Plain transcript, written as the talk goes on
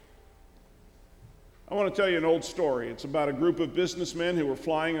I want to tell you an old story. It's about a group of businessmen who were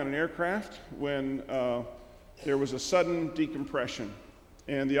flying on an aircraft when there was a sudden decompression,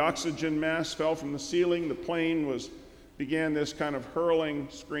 and the oxygen mask fell from the ceiling. The plane began this kind of hurling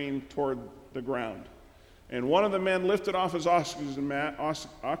scream toward the ground. And one of the men lifted off his oxygen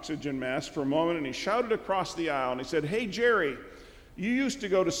mask for a moment, and he shouted across the aisle, and he said, "Hey, Jerry, you used to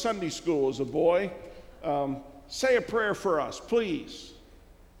go to Sunday school as a boy. Say a prayer for us, please."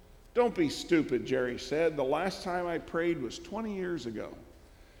 "Don't be stupid," Jerry said. "The last time I prayed was 20 years ago."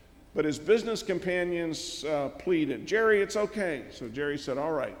 But his business companions pleaded, "Jerry, it's okay." So Jerry said,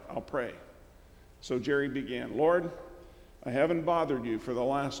 "All right, I'll pray." So Jerry began, "Lord, I haven't bothered you for the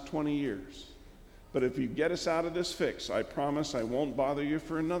last 20 years. But if you get us out of this fix, I promise I won't bother you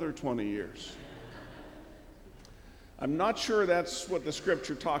for another 20 years. I'm not sure that's what the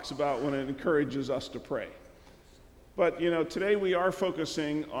scripture talks about when it encourages us to pray. But, today we are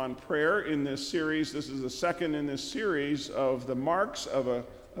focusing on prayer in this series. This is the second in this series of the marks of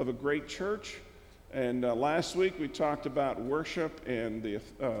a great church. And last week we talked about worship and the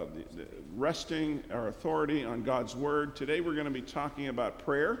resting our authority on God's word. Today we're going to be talking about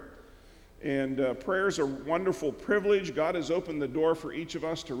prayer. And prayer is a wonderful privilege. God has opened the door for each of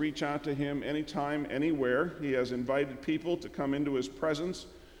us to reach out to him anytime, anywhere. He has invited people to come into his presence,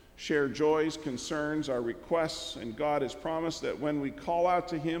 share joys, concerns, our requests, and God has promised that when we call out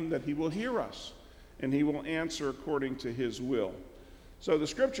to him that he will hear us and he will answer according to his will. So the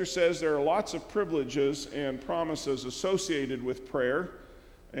scripture says there are lots of privileges and promises associated with prayer.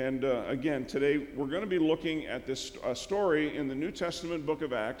 And again, today we're going to be looking at this story in the New Testament book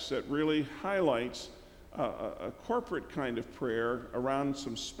of Acts that really highlights a corporate kind of prayer around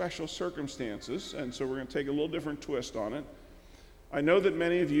some special circumstances. And so we're going to take a little different twist on it. I know that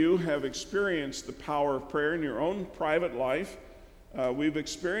many of you have experienced the power of prayer in your own private life. We've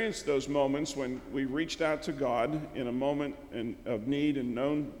experienced those moments when we reached out to God in a moment of need and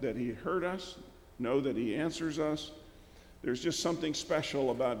known that he heard us, know that he answers us. There's just something special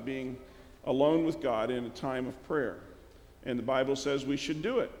about being alone with God in a time of prayer. And the Bible says we should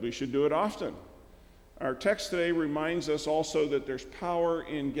do it. We should do it often. Our text today reminds us also that there's power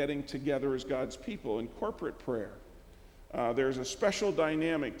in getting together as God's people in corporate prayer. There's a special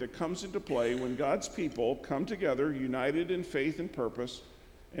dynamic that comes into play when God's people come together, united in faith and purpose,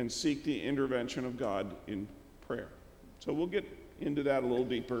 and seek the intervention of God in prayer. So we'll get into that a little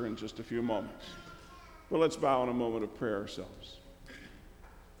deeper in just a few moments. But let's bow in a moment of prayer ourselves.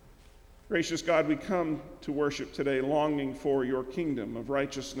 Gracious God, we come to worship today longing for your kingdom of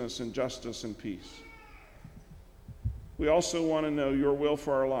righteousness and justice and peace. We also want to know your will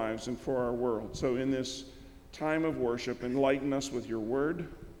for our lives and for our world. So in this time of worship, enlighten us with your word,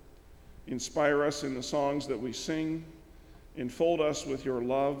 inspire us in the songs that we sing, enfold us with your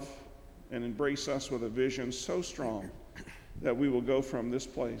love, and embrace us with a vision so strong that we will go from this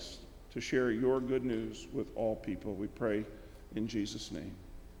place to share your good news with all people. We pray in Jesus' name.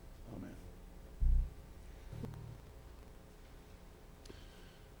 Amen.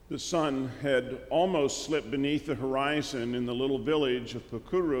 The sun had almost slipped beneath the horizon in the little village of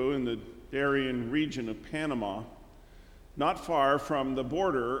Pucuru in the Darien region of Panama, not far from the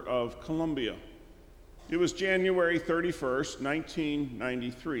border of Colombia. It was January 31st,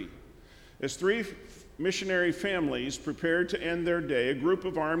 1993. As three missionary families prepared to end their day, a group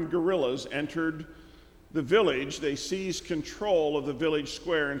of armed guerrillas entered the village. They seized control of the village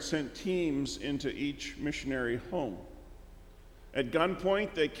square and sent teams into each missionary home. At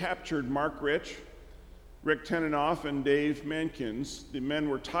gunpoint, they captured Mark Rich, Rick Tenenoff, and Dave Mankins. The men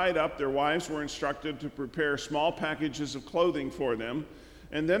were tied up. Their wives were instructed to prepare small packages of clothing for them.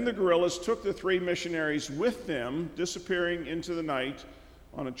 And then the guerrillas took the three missionaries with them, disappearing into the night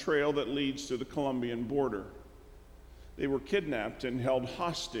on a trail that leads to the Colombian border. They were kidnapped and held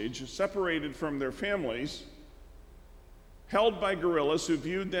hostage, separated from their families, held by guerrillas who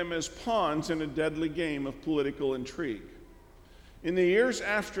viewed them as pawns in a deadly game of political intrigue. In the years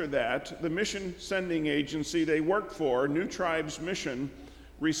after that, the mission sending agency they worked for, New Tribes Mission,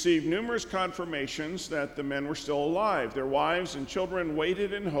 received numerous confirmations that the men were still alive. Their wives and children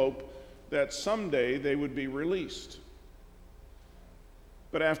waited in hope that someday they would be released.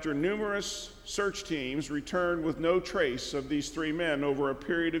 But after numerous search teams returned with no trace of these three men over a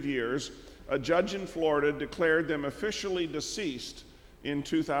period of years, a judge in Florida declared them officially deceased in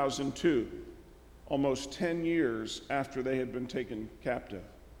 2002. Almost 10 years after they had been taken captive.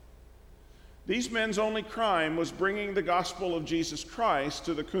 These men's only crime was bringing the gospel of Jesus Christ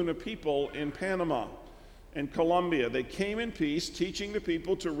to the Kuna people in Panama and Colombia. They came in peace, teaching the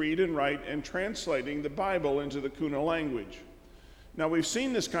people to read and write and translating the Bible into the Kuna language. Now, we've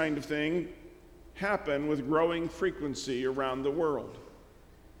seen this kind of thing happen with growing frequency around the world.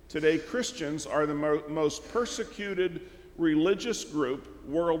 Today, Christians are the most persecuted religious group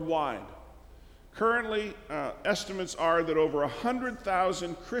worldwide. Currently, estimates are that over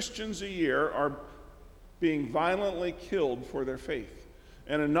 100,000 Christians a year are being violently killed for their faith,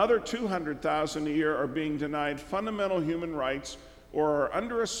 and another 200,000 a year are being denied fundamental human rights or are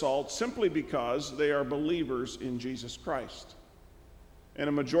under assault simply because they are believers in Jesus Christ. And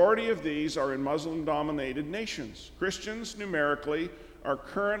a majority of these are in Muslim-dominated nations. Christians, numerically, are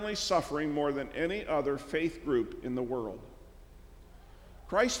currently suffering more than any other faith group in the world.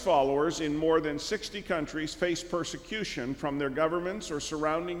 Christ followers in more than 60 countries face persecution from their governments or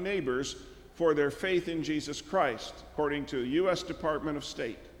surrounding neighbors for their faith in Jesus Christ, according to the U.S. Department of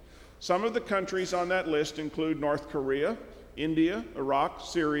State. Some of the countries on that list include North Korea, India, Iraq,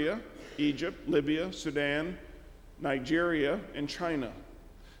 Syria, Egypt, Libya, Sudan, Nigeria, and China.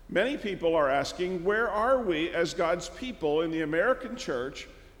 Many people are asking, where are we as God's people in the American church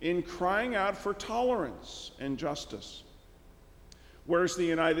in crying out for tolerance and justice? Where's the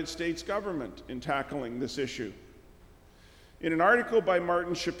United States government in tackling this issue? In an article by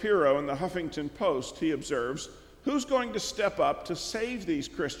Martin Shapiro in the Huffington Post, he observes, who's going to step up to save these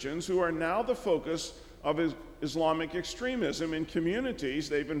Christians who are now the focus of Islamic extremism in communities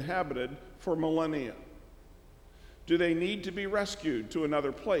they've inhabited for millennia? Do they need to be rescued to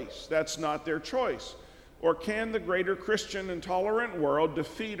another place? That's not their choice. Or can the greater Christian and tolerant world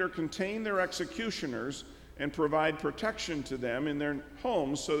defeat or contain their executioners and provide protection to them in their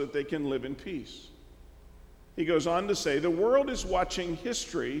homes so that they can live in peace? He goes on to say, the world is watching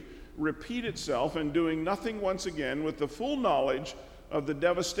history repeat itself and doing nothing once again with the full knowledge of the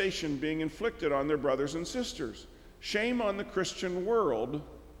devastation being inflicted on their brothers and sisters. Shame on the Christian world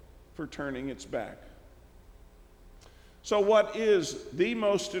for turning its back. So what is the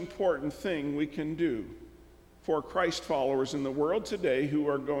most important thing we can do for Christ followers in the world today who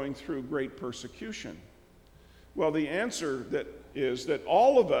are going through great persecution? Well, the answer is that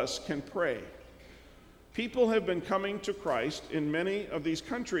all of us can pray. People have been coming to Christ in many of these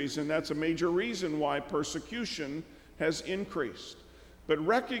countries, and that's a major reason why persecution has increased. But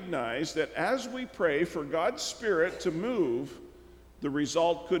recognize that as we pray for God's Spirit to move, the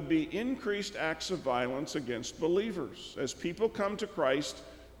result could be increased acts of violence against believers. As people come to Christ,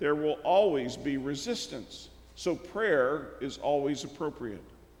 there will always be resistance. So prayer is always appropriate.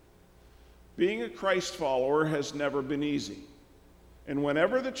 Being a Christ follower has never been easy. And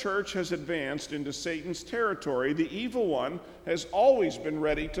whenever the church has advanced into Satan's territory, the evil one has always been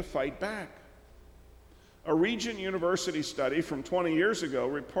ready to fight back. A Regent University study from 20 years ago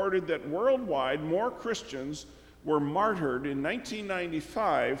reported that worldwide more Christians were martyred in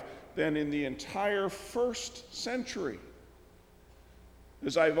 1995 than in the entire first century.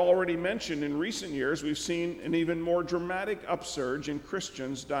 As I've already mentioned, in recent years, we've seen an even more dramatic upsurge in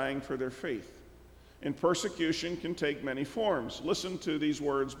Christians dying for their faith. And persecution can take many forms. Listen to these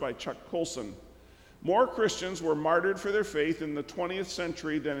words by Chuck Colson. More Christians were martyred for their faith in the 20th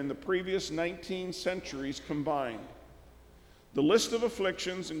century than in the previous 19 centuries combined. The list of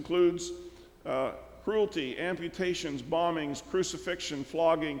afflictions includes cruelty, amputations, bombings, crucifixion,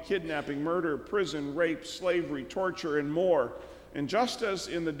 flogging, kidnapping, murder, prison, rape, slavery, torture, and more. And just as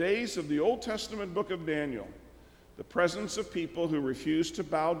in the days of the Old Testament book of Daniel, the presence of people who refuse to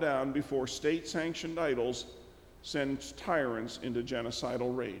bow down before state-sanctioned idols sends tyrants into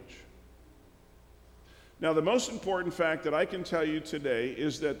genocidal rage. Now, the most important fact that I can tell you today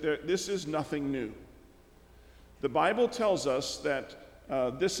is that this is nothing new. The Bible tells us that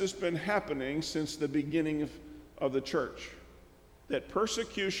this has been happening since the beginning of the church, that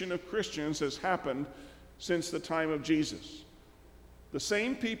persecution of Christians has happened since the time of Jesus. The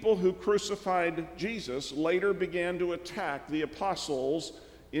same people who crucified Jesus later began to attack the apostles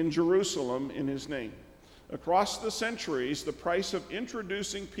in Jerusalem in his name. Across the centuries, the price of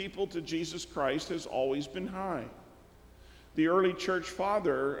introducing people to Jesus Christ has always been high. The early church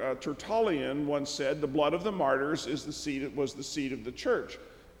father, Tertullian, once said, the blood of the martyrs was the seed of the church.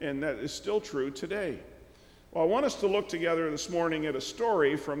 And that is still true today. Well, I want us to look together this morning at a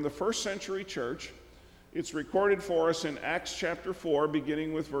story from the first century church. It's recorded for us in Acts chapter 4,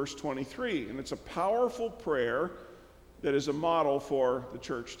 beginning with verse 23. And it's a powerful prayer that is a model for the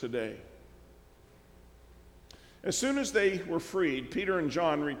church today. As soon as they were freed, Peter and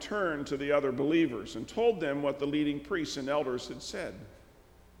John returned to the other believers and told them what the leading priests and elders had said.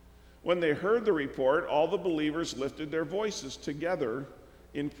 When they heard the report, all the believers lifted their voices together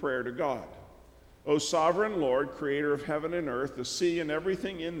in prayer to God. O sovereign Lord, creator of heaven and earth, the sea and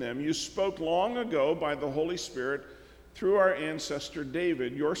everything in them, you spoke long ago by the Holy Spirit through our ancestor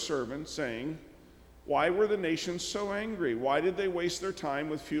David, your servant, saying, Why were the nations so angry? Why did they waste their time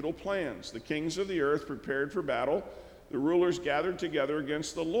with futile plans? The kings of the earth prepared for battle. The rulers gathered together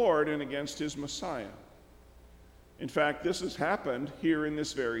against the Lord and against his Messiah. In fact, this has happened here in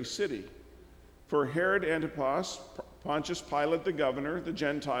this very city. For Herod Antipas, Pontius Pilate the governor, the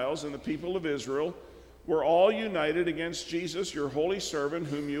Gentiles, and the people of Israel were all united against Jesus, your holy servant,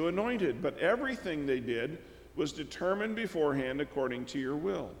 whom you anointed. But everything they did was determined beforehand according to your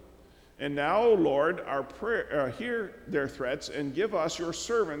will. And now, O Lord, hear their threats and give us, your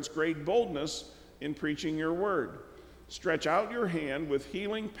servants, great boldness in preaching your word. Stretch out your hand with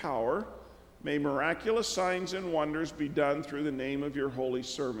healing power. May miraculous signs and wonders be done through the name of your holy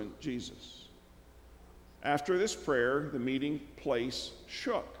servant, Jesus. After this prayer, the meeting place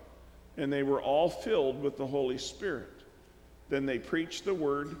shook, and they were all filled with the Holy Spirit. Then they preached the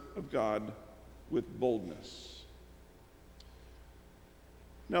word of God with boldness.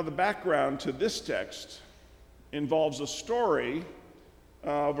 Now, the background to this text involves a story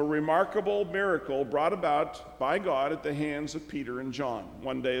of a remarkable miracle brought about by God at the hands of Peter and John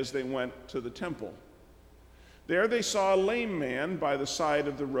one day as they went to the temple. There they saw a lame man by the side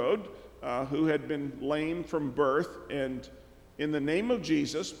of the road who had been lame from birth, and in the name of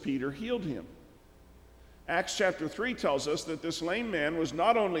Jesus, Peter healed him. Acts chapter 3 tells us that this lame man was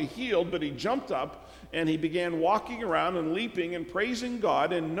not only healed, but he jumped up and he began walking around and leaping and praising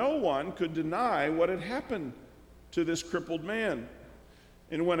God, and no one could deny what had happened to this crippled man.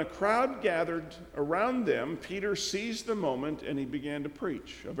 And when a crowd gathered around them, Peter seized the moment and he began to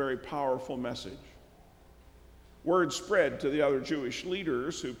preach a very powerful message. Word spread to the other Jewish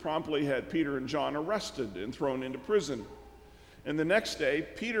leaders, who promptly had Peter and John arrested and thrown into prison. And the next day,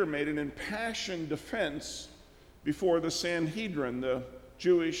 Peter made an impassioned defense before the Sanhedrin, the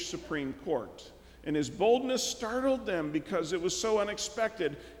Jewish Supreme Court. And his boldness startled them because it was so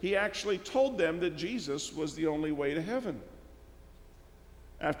unexpected. He actually told them that Jesus was the only way to heaven.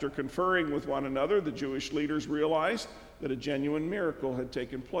 After conferring with one another, the Jewish leaders realized that a genuine miracle had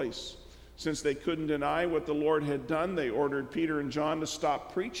taken place. Since they couldn't deny what the Lord had done, they ordered Peter and John to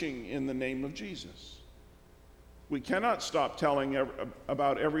stop preaching in the name of Jesus. We cannot stop telling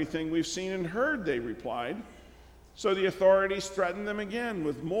about everything we've seen and heard, they replied. So the authorities threatened them again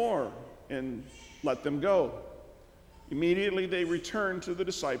with more and let them go. Immediately they returned to the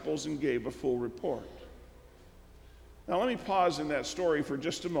disciples and gave a full report. Now let me pause in that story for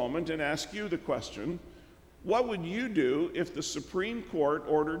just a moment and ask you the question: what would you do if the Supreme Court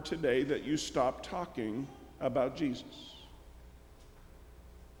ordered today that you stop talking about Jesus?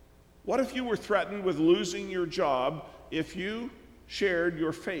 What if you were threatened with losing your job if you shared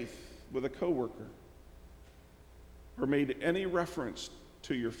your faith with a coworker or made any reference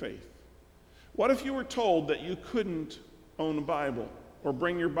to your faith? What if you were told that you couldn't own a Bible or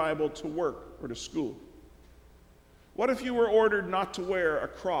bring your Bible to work or to school? What if you were ordered not to wear a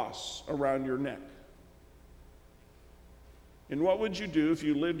cross around your neck? And what would you do if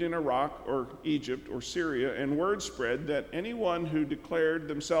you lived in Iraq or Egypt or Syria and word spread that anyone who declared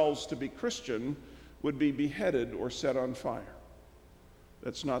themselves to be Christian would be beheaded or set on fire?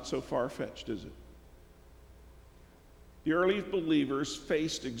 That's not so far-fetched, is it? The early believers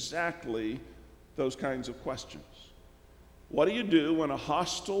faced exactly those kinds of questions. What do you do when a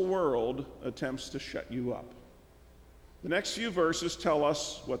hostile world attempts to shut you up? The next few verses tell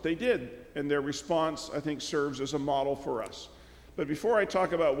us what they did, and their response, I think, serves as a model for us. But before I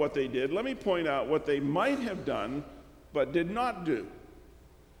talk about what they did, let me point out what they might have done but did not do.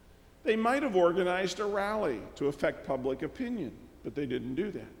 They might have organized a rally to affect public opinion, but they didn't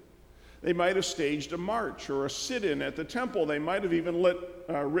do that. They might have staged a march or a sit-in at the temple. They might have even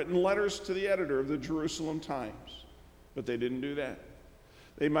written letters to the editor of the Jerusalem Times, but they didn't do that.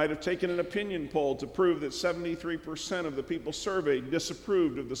 They might have taken an opinion poll to prove that 73% of the people surveyed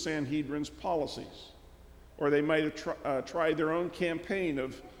disapproved of the Sanhedrin's policies. Or they might have tried their own campaign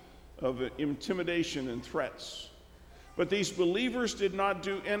of intimidation and threats. But these believers did not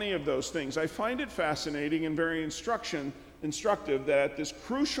do any of those things. I find it fascinating and very instructive that at this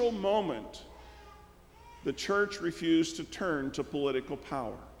crucial moment, the church refused to turn to political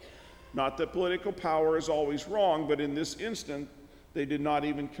power. Not that political power is always wrong, but in this instant, they did not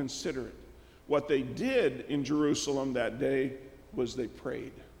even consider it. What they did in Jerusalem that day was they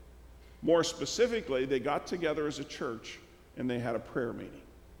prayed. More specifically, they got together as a church and they had a prayer meeting.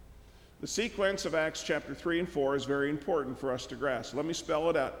 The sequence of Acts chapter 3 and 4 is very important for us to grasp. Let me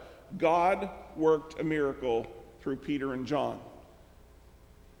spell it out. God worked a miracle through Peter and John.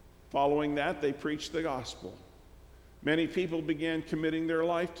 Following that, they preached the gospel. Many people began committing their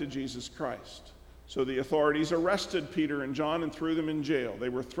life to Jesus Christ. So the authorities arrested Peter and John and threw them in jail. They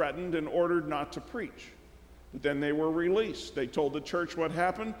were threatened and ordered not to preach. But then they were released. They told the church what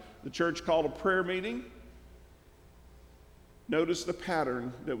happened. The church called a prayer meeting. Notice the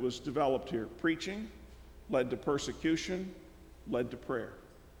pattern that was developed here. Preaching led to persecution, led to prayer.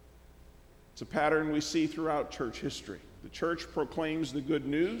 It's a pattern we see throughout church history. The church proclaims the good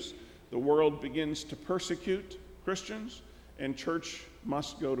news. The world begins to persecute Christians, and church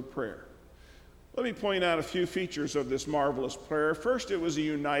must go to prayer. Let me point out a few features of this marvelous prayer. First, it was a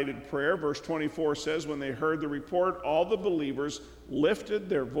united prayer. Verse 24 says, when they heard the report, all the believers lifted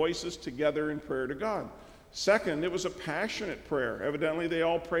their voices together in prayer to God. Second, it was a passionate prayer. Evidently, they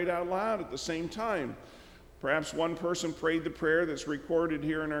all prayed out loud at the same time. Perhaps one person prayed the prayer that's recorded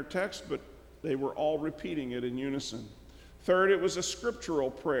here in our text, but they were all repeating it in unison. Third, it was a scriptural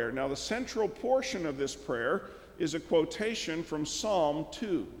prayer. Now, the central portion of this prayer is a quotation from Psalm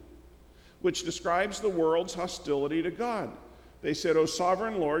 2. Which describes the world's hostility to God. They said, O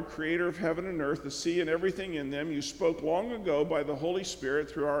sovereign Lord, creator of heaven and earth, the sea and everything in them, you spoke long ago by the Holy Spirit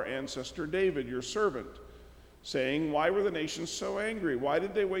through our ancestor David, your servant, saying, why were the nations so angry? Why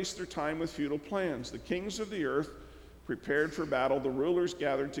did they waste their time with futile plans? The kings of the earth prepared for battle. The rulers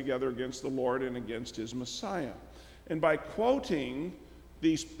gathered together against the Lord and against his Messiah. And by quoting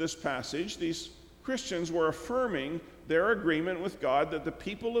this passage, these Christians were affirming their agreement with God that the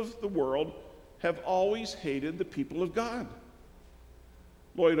people of the world have always hated the people of God.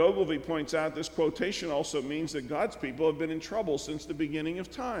 Lloyd Ogilvie points out this quotation also means that God's people have been in trouble since the beginning of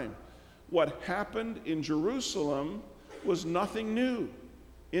time. What happened in Jerusalem was nothing new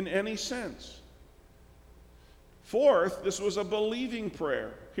in any sense. Fourth, this was a believing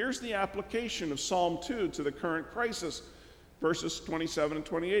prayer. Here's the application of Psalm 2 to the current crisis, verses 27 and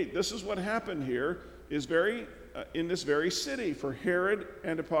 28. This is what happened here in this very city. For Herod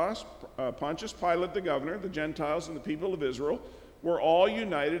Antipas, Pontius Pilate the governor, the Gentiles, and the people of Israel were all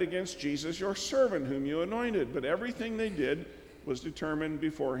united against Jesus, your servant, whom you anointed. But everything they did was determined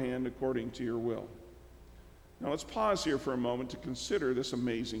beforehand according to your will. Now let's pause here for a moment to consider this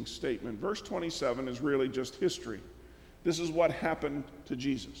amazing statement. Verse 27 is really just history. This is what happened to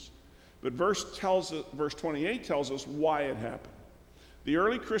Jesus. But verse 28 tells us why it happened. The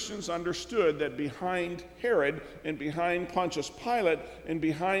early Christians understood that behind Herod and behind Pontius Pilate and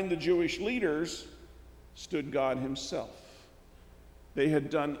behind the Jewish leaders stood God himself. They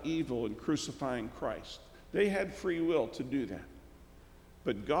had done evil in crucifying Christ. They had free will to do that.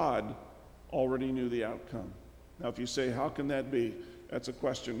 But God already knew the outcome. Now, if you say, how can that be? That's a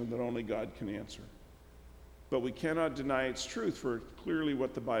question that only God can answer. But we cannot deny its truth, for clearly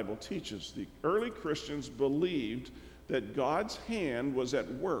what the Bible teaches. The early Christians believed that God's hand was at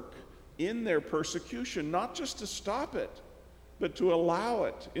work in their persecution, not just to stop it, but to allow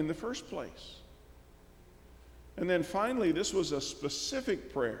it in the first place. And then finally, this was a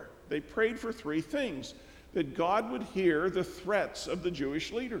specific prayer. They prayed for three things: that God would hear the threats of the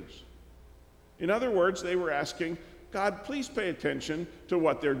Jewish leaders. In other words, they were asking, God, please pay attention to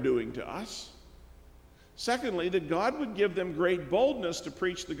what they're doing to us. Secondly, that God would give them great boldness to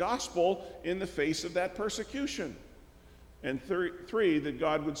preach the gospel in the face of that persecution. And three, that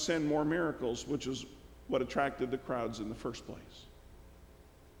God would send more miracles, which is what attracted the crowds in the first place.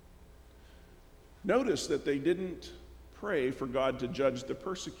 Notice that they didn't pray for God to judge the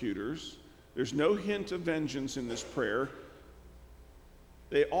persecutors. There's no hint of vengeance in this prayer.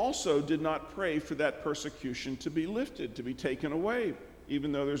 They also did not pray for that persecution to be lifted, to be taken away,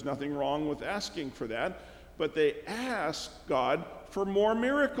 even though there's nothing wrong with asking for that. But they asked God for more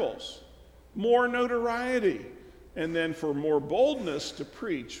miracles, more notoriety, and then for more boldness to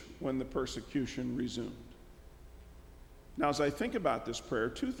preach when the persecution resumed. Now, as I think about this prayer,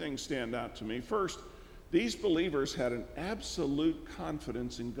 two things stand out to me. First, these believers had an absolute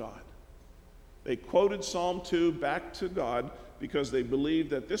confidence in God. They quoted Psalm 2 back to God because they believed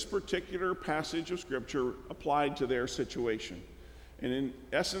that this particular passage of Scripture applied to their situation. And in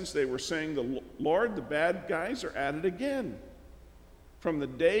essence, they were saying, Lord, the bad guys are at it again. From the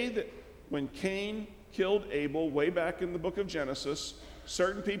day that when Cain killed Abel way back in the book of Genesis,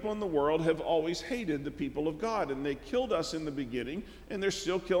 certain people in the world have always hated the people of God, and they killed us in the beginning, and they're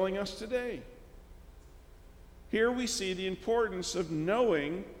still killing us today. Here we see the importance of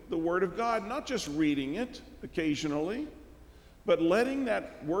knowing the Word of God, not just reading it occasionally, but letting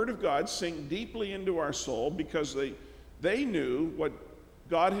that Word of God sink deeply into our soul, because they knew what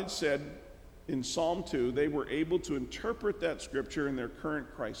God had said in Psalm 2. They were able to interpret that Scripture in their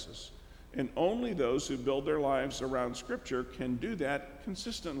current crisis. And only those who build their lives around Scripture can do that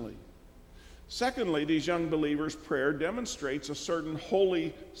consistently. Secondly, these young believers' prayer demonstrates a certain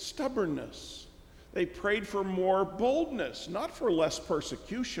holy stubbornness. They prayed for more boldness, not for less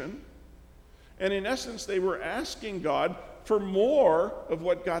persecution. And in essence, they were asking God for more of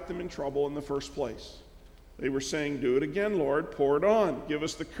what got them in trouble in the first place. They were saying, do it again, Lord, pour it on. Give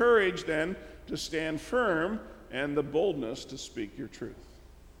us the courage then to stand firm and the boldness to speak your truth.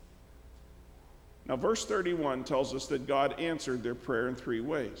 Now, verse 31 tells us that God answered their prayer in three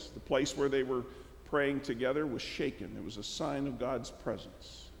ways. The place where they were praying together was shaken. It was a sign of God's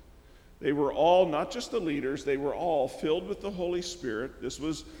presence. They were all, not just the leaders, they were all filled with the Holy Spirit. This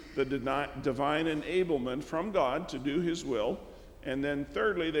was the divine enablement from God to do his will. And then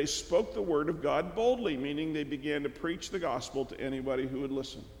thirdly, they spoke the word of God boldly, meaning they began to preach the gospel to anybody who would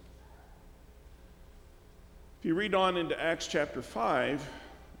listen. If you read on into Acts chapter 5,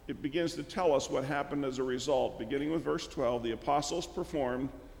 it begins to tell us what happened as a result. Beginning with verse 12, the apostles performed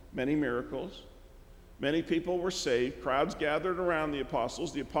many miracles. Many people were saved. Crowds gathered around the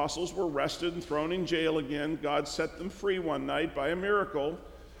apostles. The apostles were arrested and thrown in jail again. God set them free one night by a miracle.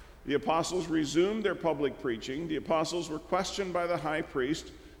 The apostles resumed their public preaching. The apostles were questioned by the high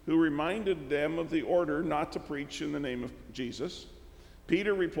priest, who reminded them of the order not to preach in the name of Jesus.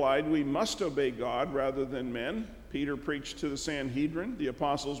 Peter replied, "We must obey God rather than men." Peter preached to the Sanhedrin. The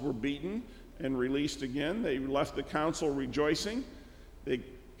apostles were beaten and released again. They left the council rejoicing. They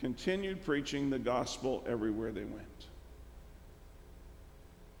continued preaching the gospel everywhere they went.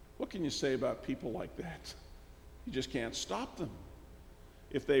 What can you say about people like that? You just can't stop them.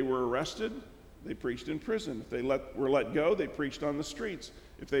 If they were arrested, they preached in prison. If they were let go, they preached on the streets.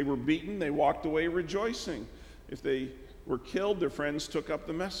 If they were beaten, they walked away rejoicing. If they were killed, their friends took up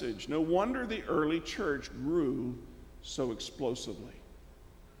the message. No wonder the early church grew so explosively.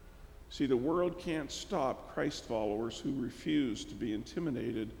 See, the world can't stop Christ followers who refuse to be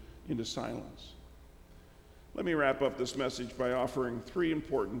intimidated into silence. Let me wrap up this message by offering three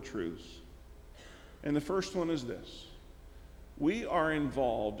important truths. And the first one is this: we are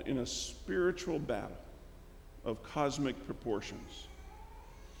involved in a spiritual battle of cosmic proportions.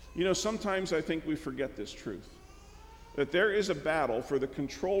 You know, sometimes I think we forget this truth, that there is a battle for the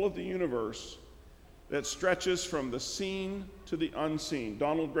control of the universe that stretches from the seen to the unseen.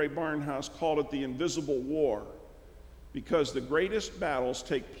 Donald Gray Barnhouse called it the invisible war, because the greatest battles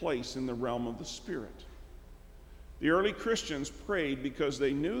take place in the realm of the spirit. The early Christians prayed because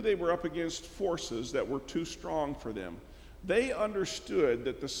they knew they were up against forces that were too strong for them. They understood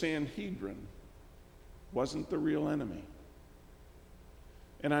that the Sanhedrin wasn't the real enemy.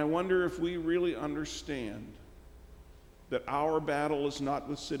 And I wonder if we really understand that our battle is not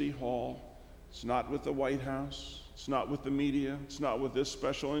with City Hall, it's not with the White House, it's not with the media, it's not with this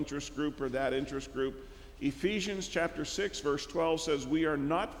special interest group or that interest group. Ephesians chapter 6, verse 12 says, we are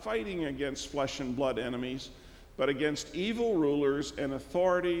not fighting against flesh and blood enemies, but against evil rulers and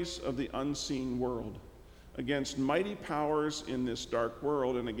authorities of the unseen world, against mighty powers in this dark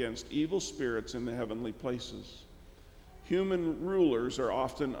world, and against evil spirits in the heavenly places. Human rulers are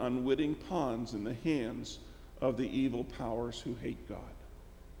often unwitting pawns in the hands of the evil powers who hate God.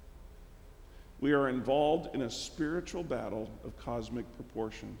 We are involved in a spiritual battle of cosmic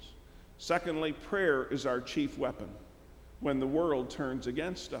proportions. Secondly, prayer is our chief weapon when the world turns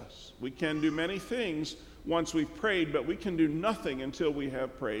against us. We can do many things once we've prayed, but we can do nothing until we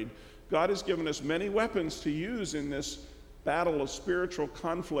have prayed. God has given us many weapons to use in this battle of spiritual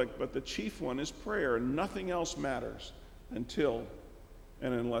conflict, but the chief one is prayer, and nothing else matters until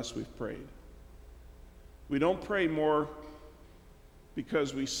and unless we've prayed. We don't pray more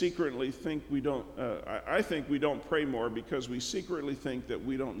because we secretly think we don't, I think we don't pray more because we secretly think that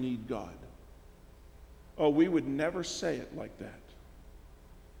we don't need God. Oh, we would never say it like that.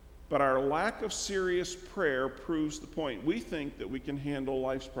 But our lack of serious prayer proves the point. We think that we can handle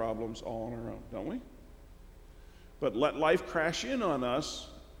life's problems all on our own, don't we? But let life crash in on us,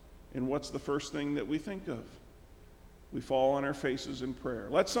 and what's the first thing that we think of? We fall on our faces in prayer.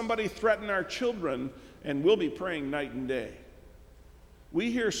 Let somebody threaten our children, and we'll be praying night and day. We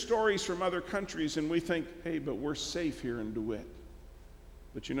hear stories from other countries and we think, hey, but we're safe here in DeWitt.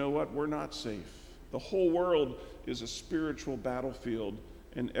 But you know what? We're not safe. The whole world is a spiritual battlefield,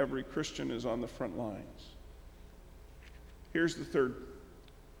 and every Christian is on the front lines. Here's the third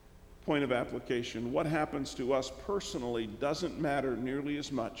point of application. What happens to us personally doesn't matter nearly as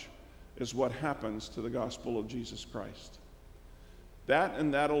much as what happens to the gospel of Jesus Christ. That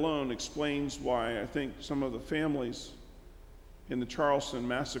and that alone explains why I think some of the families in the Charleston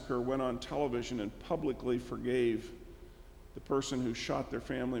massacre went on television and publicly forgave the person who shot their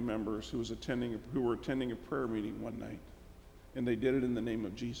family members who were attending a prayer meeting one night. And they did it in the name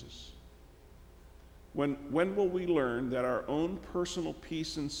of Jesus. When will we learn that our own personal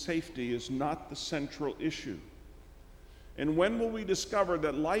peace and safety is not the central issue? And when will we discover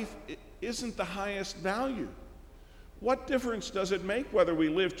that life isn't the highest value? What difference does it make whether we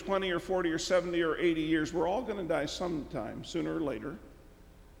live 20 or 40 or 70 or 80 years? We're all going to die sometime, sooner or later.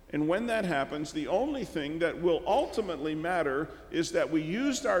 And when that happens, the only thing that will ultimately matter is that we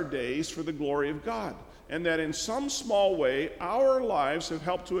used our days for the glory of God, and that in some small way, our lives have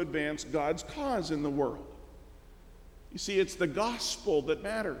helped to advance God's cause in the world. You see, it's the gospel that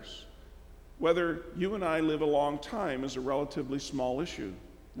matters. Whether you and I live a long time is a relatively small issue.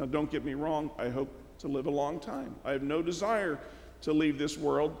 Now, don't get me wrong, I hope to live a long time. I have no desire to leave this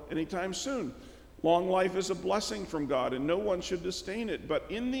world anytime soon. Long life is a blessing from God, and no one should disdain it. But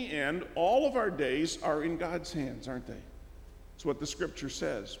in the end, all of our days are in God's hands, aren't they? It's what the scripture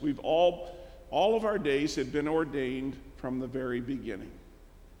says. All of our days have been ordained from the very beginning.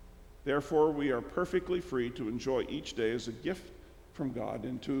 Therefore, we are perfectly free to enjoy each day as a gift from God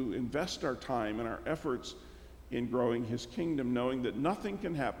and to invest our time and our efforts in growing his kingdom, knowing that nothing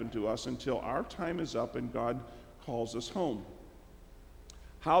can happen to us until our time is up and God calls us home.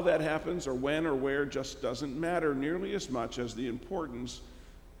 How that happens or when or where just doesn't matter nearly as much as the importance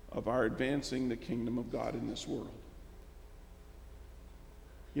of our advancing the kingdom of God in this world.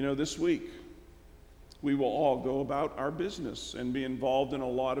 You know, this week, we will all go about our business and be involved in a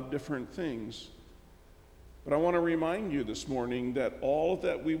lot of different things. But I want to remind you this morning that all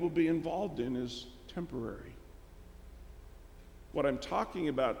that we will be involved in is temporary. What I'm talking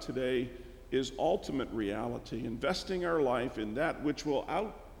about today is ultimate reality, investing our life in that which will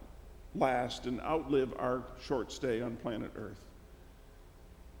outlast and outlive our short stay on planet Earth.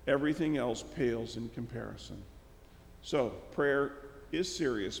 Everything else pales in comparison. So, prayer is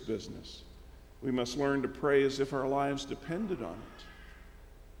serious business. We must learn to pray as if our lives depended on it,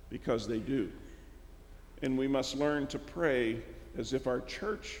 because they do. And we must learn to pray as if our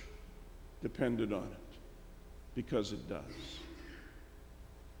church depended on it, because it does.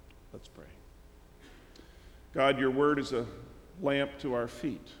 Let's pray. God, your word is a lamp to our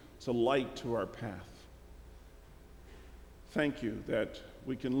feet. It's a light to our path. Thank you that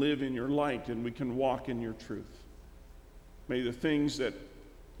we can live in your light and we can walk in your truth. May the things that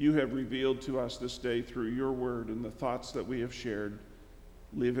you have revealed to us this day through your word and the thoughts that we have shared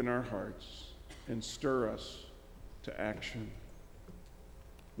live in our hearts and stir us to action.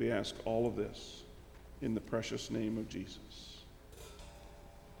 We ask all of this in the precious name of Jesus.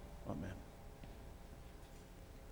 Amen.